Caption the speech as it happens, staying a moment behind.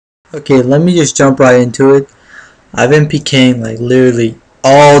Okay, let me just jump right into it. I've been PKing like literally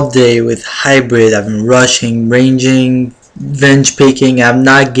all day with hybrid. I've been rushing, ranging, venge picking. I've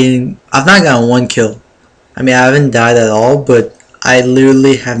not gotten one kill. I mean, I haven't died at all, but I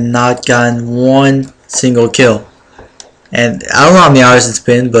literally have not gotten one single kill. And I don't know how many hours it's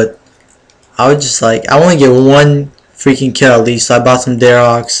been, but I was just like, I want to get one freaking kill at least. So I bought some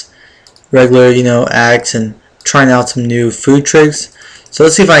Darox, regular, axe, and trying out some new food tricks. So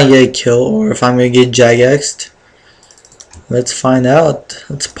let's see if I can get a kill or if I'm going to get Jagex. Let's find out.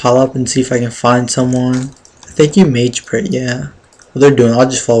 Let's pile up and see if I can find someone. I think you mage prey, yeah. What they're doing, I'll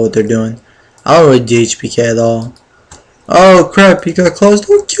just follow what they're doing. I don't really DHPK at all. Oh crap, you got close.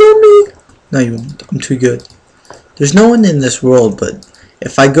 Don't kill me! No, you won't. I'm too good. There's no one in this world, but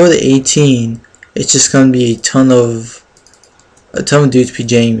if I go to 18, it's just going to be a ton of dudes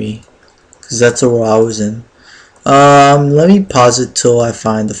PJing me. Because that's the world I was in. Let me pause it till I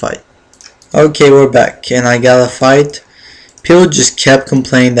find the fight. Okay, we're back, and I got a fight. People just kept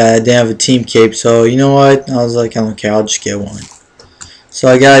complaining that I didn't have a team cape, so you know what? I was like, I don't care, I'll just get one. So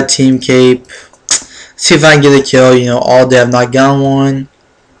I got a team cape. See if I can get a kill. All day I've not gotten one.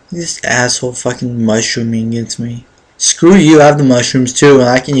 This asshole fucking mushrooming against me. Screw you, I have the mushrooms too, and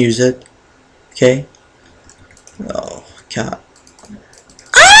I can use it. Okay? Oh, God.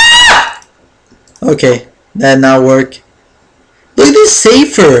 Ah! Okay. That did not work. Look at this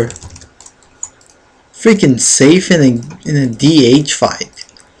safer. Freaking safe in a DH fight.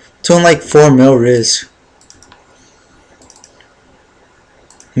 It's on like 4 mil risk.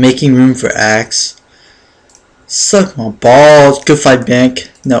 Making room for axe. Suck my balls. Good fight,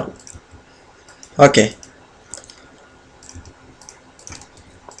 bank. No. Okay.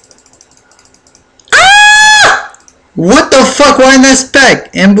 Ah! What the fuck? Why in that spec?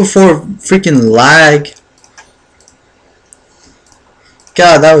 And before freaking lag.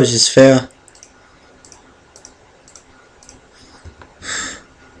 God, that was just fair.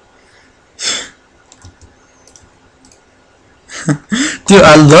 Dude,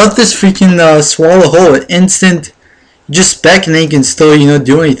 I love this freaking swallow hole. Instant, just spec and then you can still,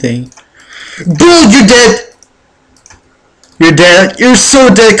 do anything. Dude, you're dead! You're dead. You're so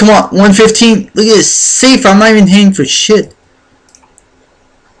dead. Come on, 115. Look at this. Safe. I'm not even hitting for shit.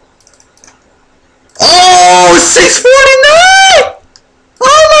 Oh, 649!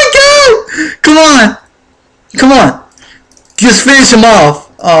 Oh my god! Come on! Come on! Just finish him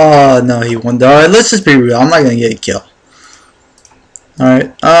off. Oh no, he won. Alright, let's just be real. I'm not gonna get a kill.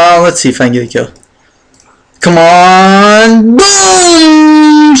 Alright, let's see if I can get a kill. Come on!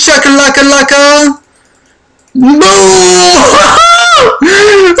 Boom! Shakalaka laka! Boom!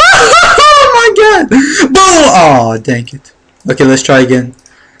 Oh my god! Boom! Oh, dang it. Okay, let's try again.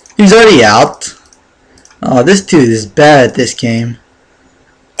 He's already out. Oh, this dude is bad at this game.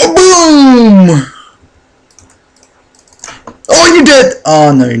 Boom! Oh, you're dead!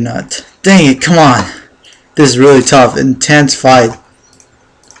 Oh, no, you're not. Dang it, come on. This is really tough. Intense fight.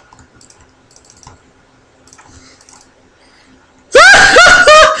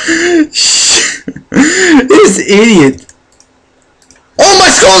 This idiot. Oh, my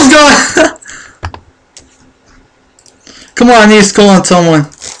skull's gone! Come on, I need a skull on someone.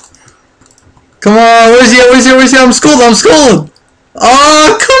 Come on, where's he at? Where's he at? Where's he at? I'm skulled.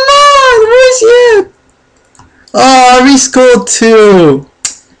 Oh, come on! Where's he at? Oh, I reskulled too.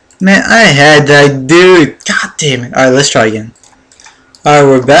 Man, I had that dude. God damn it. Alright, let's try again. Alright,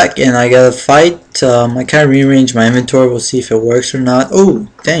 we're back and I got a fight. I kind of rearranged my inventory. We'll see if it works or not. Oh,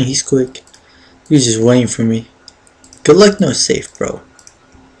 dang, he's quick. He's just waiting for me. Good luck, no safe, bro.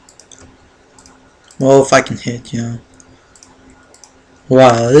 Well, if I can hit,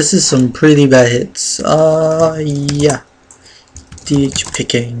 Wow, this is some pretty bad hits. Yeah.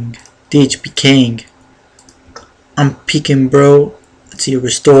 DHPking. I'm peeking, bro. Let's see,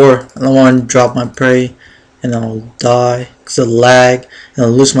 restore. I don't want to drop my prey and I'll die because of lag and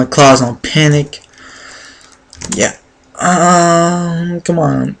I'll lose my claws and I'll panic. Yeah. Come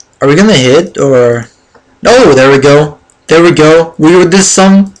on. Are we gonna hit or? Oh, there we go. There we go.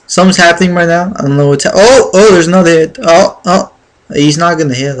 Something's happening right now. I don't know what's oh, there's another hit. Oh, he's not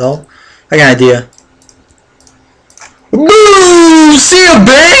gonna hit though. I got an idea. Boo! See a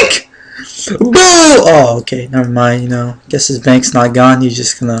bank? Boo! Oh, okay, never mind, Guess his bank's not gone. He's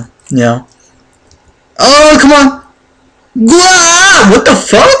just gonna, Oh, come on! Blah! What the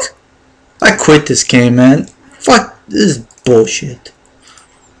fuck? I quit this game, man. Fuck, this is bullshit.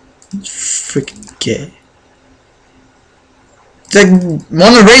 It's freaking gay. It's like,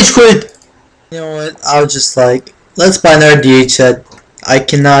 wanna rage quit! You know what? I was just like, let's buy another DH set. I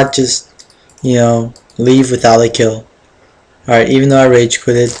cannot just, leave without a kill. Alright, even though I rage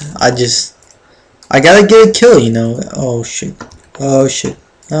quit it, I gotta get a kill, you know. Oh shit. Oh shit.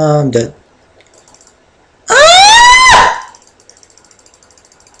 Oh, I'm dead. Ah!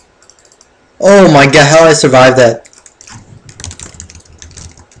 Oh my god, how did I survive that?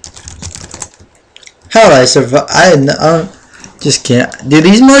 How did I survive? I just can't. Dude,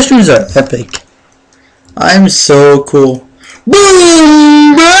 these mushrooms are epic. I'm so cool.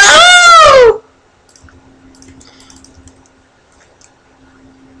 Boom! Bro!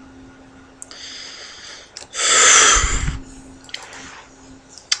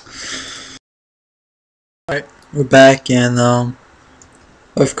 Alright, we're back, and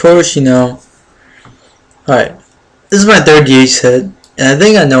of course, you know. Alright, this is my third DH set, and I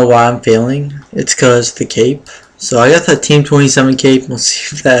think I know why I'm failing. It's cause the cape. So I got the Team 27 cape. We'll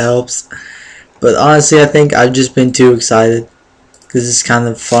see if that helps. But honestly, I think I've just been too excited because it's kind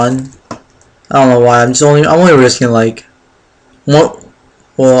of fun. I don't know why. I'm only risking like one.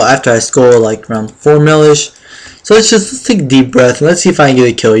 Well, after I score like around 4 millish. So let's take a deep breath and let's see if I can get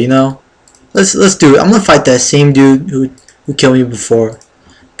a kill. You know, let's do it. I'm gonna fight that same dude who killed me before.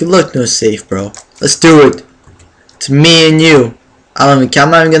 Good luck, no safe, bro. Let's do it. It's me and you. I'm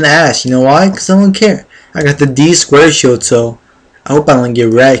not even gonna ask. You know why? Because I don't care. I got the D square shield, so I hope I don't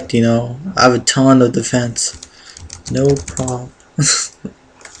get wrecked, you know. I have a ton of defense. No problem.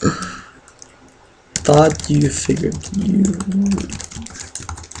 Thought you figured you would.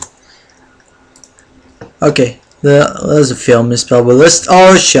 Okay, that was a fail misspell, but let's.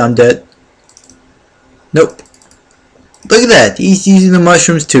 Oh shit, I'm dead. Nope. Look at that. He's using the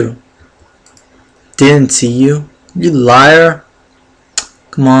mushrooms too. Didn't see you. You liar.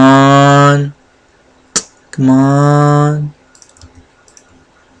 Come on. Come on.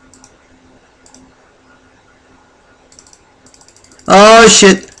 Oh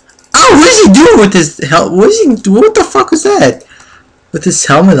shit. Oh, what is he doing with his helmet? What the fuck was that? With his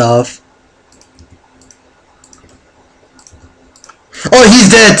helmet off. Oh, he's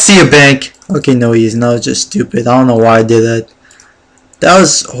dead. See ya, bank. Okay, no, he's not. Just stupid. I don't know why I did that. That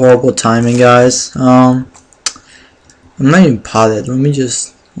was horrible timing, guys. I'm not even potted. Let me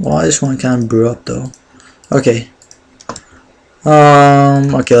just. Well, I just want to kind of brew up though. Okay.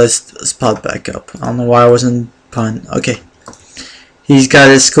 Okay, let's pot back up. I don't know why I wasn't pun. Okay. He's got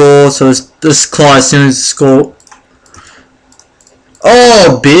his skull, so this claw as soon as the skull.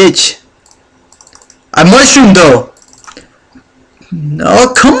 Oh, bitch! I mushroomed though.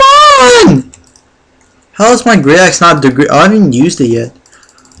 No, come on! How is my great axe not degree? Oh, I haven't even used it yet.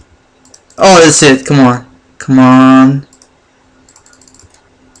 Oh, that's it. Come on, come on.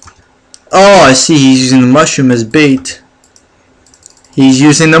 Oh, I see. He's using the mushroom as bait. He's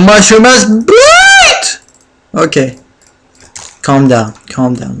using the mushroom as bait. Okay. Calm down.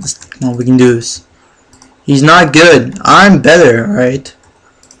 Calm down. Come on, we can do this. He's not good. I'm better, alright?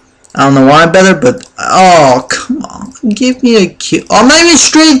 I don't know why I'm better, but... Oh, come on. Give me a kill. Oh, I'm not even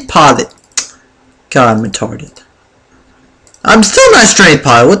straight potted. God, I'm retarded. I'm still not straight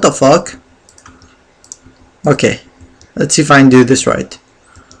potted. What the fuck? Okay. Let's see if I can do this right.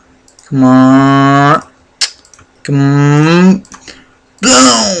 Come on. Come on.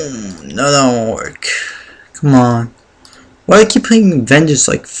 Boom! No, that won't work. Come on. Why do I keep playing Vengeance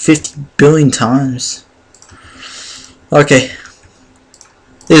like 50 billion times? Okay.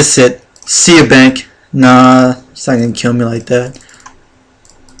 This is it. See ya, bank. Nah, he's not gonna kill me like that.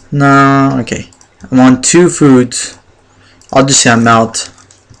 Nah, okay. I'm on 2 foods. I'll just say I'm out.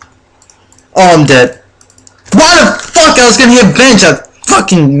 Oh, I'm dead. Why the fuck? I was gonna hit bench. I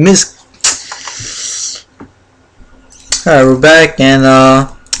fucking missed. Alright, we're back, and I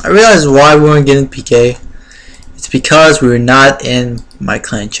realized why we weren't getting PK. It's because we were not in my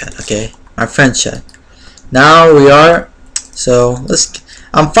clan chat, okay? My friend chat. Now we are. So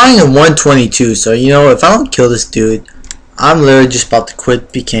I'm fighting a 122. So you know, if I don't kill this dude, I'm literally just about to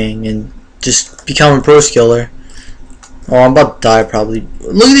quit Pking and just become a pro skiller. Oh, I'm about to die probably.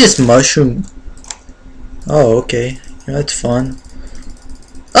 Look at this mushroom. Oh, okay. Yeah, that's fun.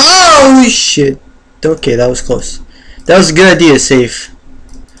 Oh shit. Okay, that was close. That was a good idea, safe.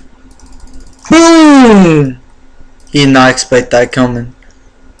 Boom! He did not expect that coming.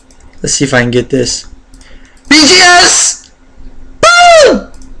 Let's see if I can get this. BGS!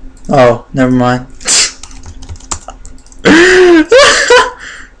 Boom! Oh, never mind.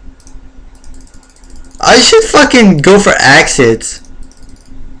 I should fucking go for axe hits.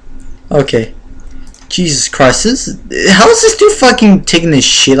 Okay. Jesus Christ, how is this dude fucking taking this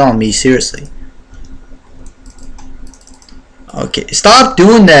shit on me? Seriously. Okay, stop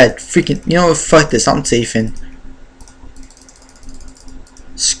doing that. Freaking, you know what? Fuck this. I'm safing.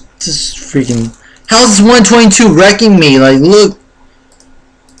 Just freaking. How's this 122 wrecking me? Like, look.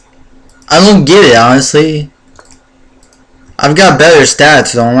 I don't get it, honestly. I've got better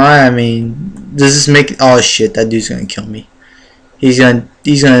stats, don't I? I mean, does this make... Oh, shit. That dude's gonna kill me. He's gonna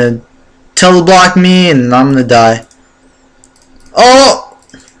teleblock me, and I'm gonna die. Oh!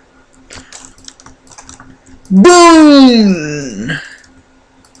 Boom!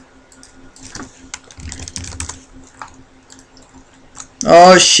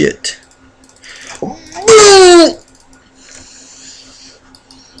 Oh, shit.